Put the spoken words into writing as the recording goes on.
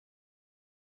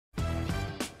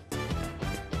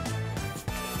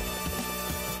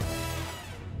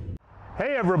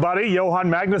Hey everybody,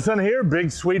 Johan Magnusson here,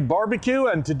 Big Sweet Barbecue,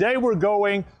 and today we're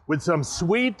going with some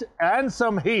sweet and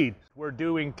some heat. We're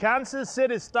doing Kansas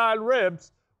City style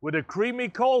ribs with a creamy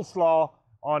coleslaw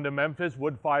on the Memphis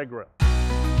wood fire grill.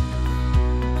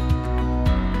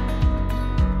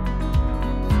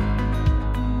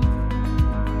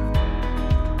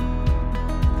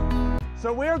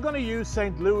 So we're going to use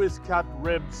St. Louis cut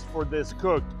ribs for this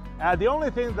cook. The only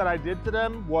thing that I did to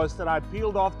them was that I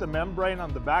peeled off the membrane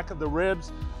on the back of the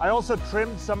ribs. I also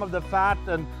trimmed some of the fat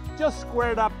and just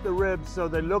squared up the ribs so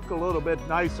they look a little bit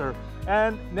nicer.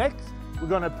 And next, we're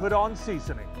going to put on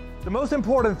seasoning. The most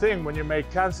important thing when you make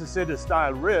Kansas City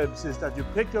style ribs is that you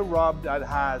pick a rub that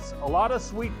has a lot of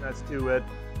sweetness to it,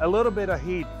 a little bit of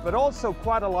heat, but also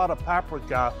quite a lot of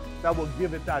paprika that will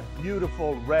give it that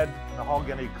beautiful red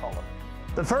mahogany color.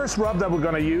 The first rub that we're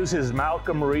going to use is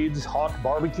Malcolm Reed's Hot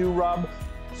BBQ rub.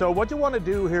 So what you want to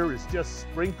do here is just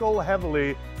sprinkle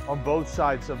heavily on both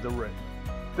sides of the rib.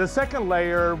 The second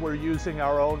layer, we're using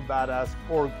our own badass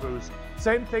pork boost.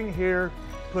 Same thing here,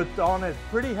 put on a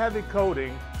pretty heavy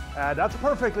coating. That's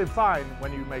perfectly fine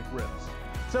when you make ribs.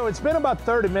 So it's been about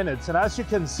 30 minutes, and as you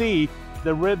can see,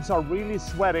 the ribs are really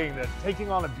sweating. They're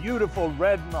taking on a beautiful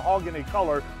red mahogany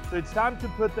color. So it's time to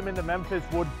put them in the Memphis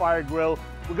wood fire grill.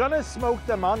 We're gonna smoke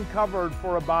them uncovered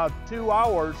for about 2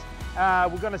 hours.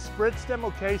 We're gonna spritz them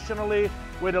occasionally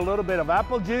with a little bit of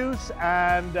apple juice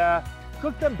and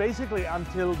cook them basically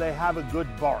until they have a good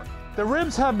bark. The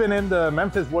ribs have been in the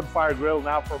Memphis wood fire grill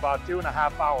now for about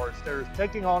 2.5 hours. They're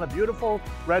taking on a beautiful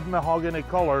red mahogany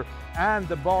color, and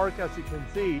the bark, as you can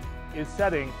see, is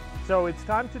setting. So it's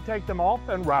time to take them off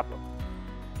and wrap them.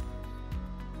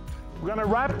 We're gonna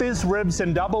wrap these ribs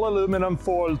in double aluminum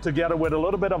foil together with a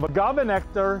little bit of agave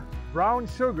nectar, brown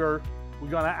sugar. We're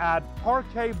gonna add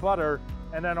Parkay butter,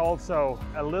 and then also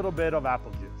a little bit of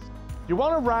apple juice. You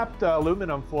wanna wrap the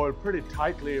aluminum foil pretty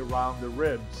tightly around the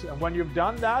ribs. And when you've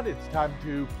done that, it's time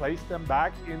to place them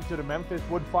back into the Memphis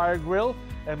wood fire grill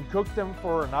and cook them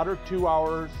for another 2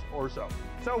 hours or so.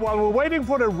 So while we're waiting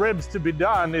for the ribs to be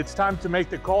done, it's time to make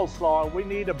the coleslaw. We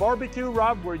need a barbecue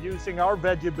rub. We're using our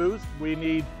Veggie Boost. We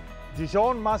need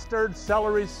Dijon Mustard,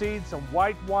 celery seeds, some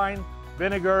white wine,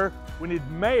 vinegar. We need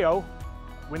mayo,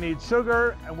 we need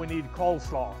sugar, and we need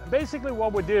coleslaw. And basically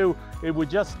what we do is we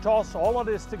just toss all of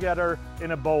this together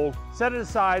in a bowl, set it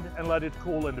aside, and let it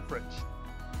cool in the fridge.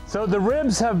 So the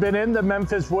ribs have been in the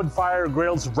Memphis wood fire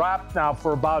grills wrapped now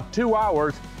for about 2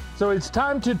 hours. So it's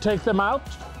time to take them out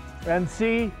and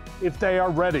see if they are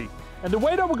ready. And the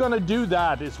way that we're gonna do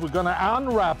that is we're gonna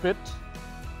unwrap it,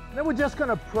 and then we're just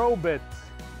gonna probe it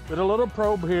with a little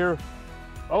probe here.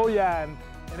 Oh yeah, and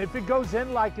if it goes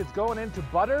in like it's going into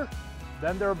butter,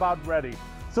 then they're about ready.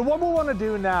 So what we wanna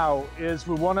do now is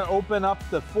we wanna open up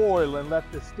the foil and let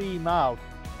the steam out.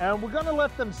 And we're gonna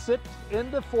let them sit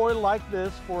in the foil like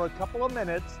this for a couple of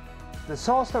minutes. The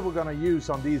sauce that we're gonna use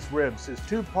on these ribs is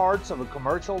 2 parts of a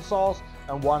commercial sauce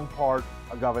and 1 part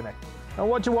agave nectar. And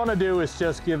what you want to do is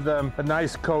just give them a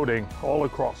nice coating all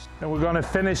across. And we're going to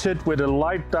finish it with a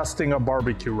light dusting of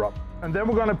barbecue rub. And then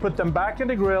we're going to put them back in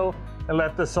the grill and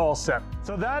let the sauce set.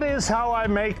 So that is how I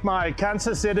make my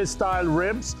Kansas City style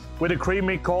ribs with a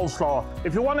creamy coleslaw.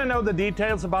 If you want to know the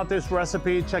details about this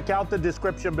recipe, check out the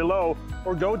description below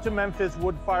or go to Memphis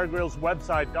Wood Fire Grill's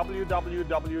website,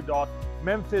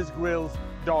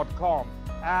 www.memphisgrills.com.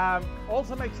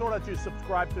 Also make sure that you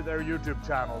subscribe to their YouTube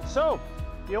channel. So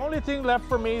the only thing left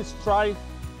for me is try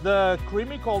the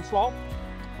creamy coleslaw,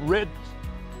 rich,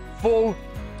 full,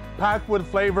 packed with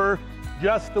flavor,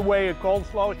 just the way a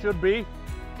coleslaw should be.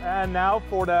 And now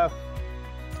for the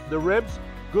ribs,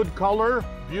 good color,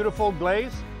 beautiful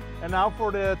glaze. And now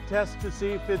for the test to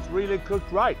see if it's really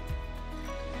cooked right.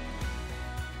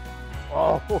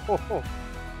 Oh,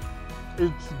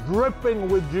 it's dripping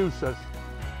with juices.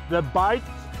 The bite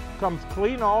comes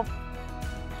clean off,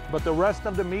 but the rest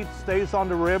of the meat stays on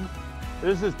the rib.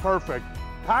 This is perfect.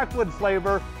 Packed with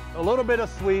flavor, a little bit of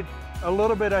sweet, a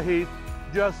little bit of heat,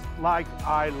 just like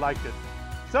I like it.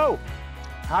 So,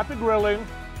 happy grilling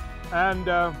and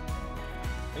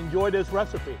enjoy this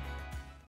recipe.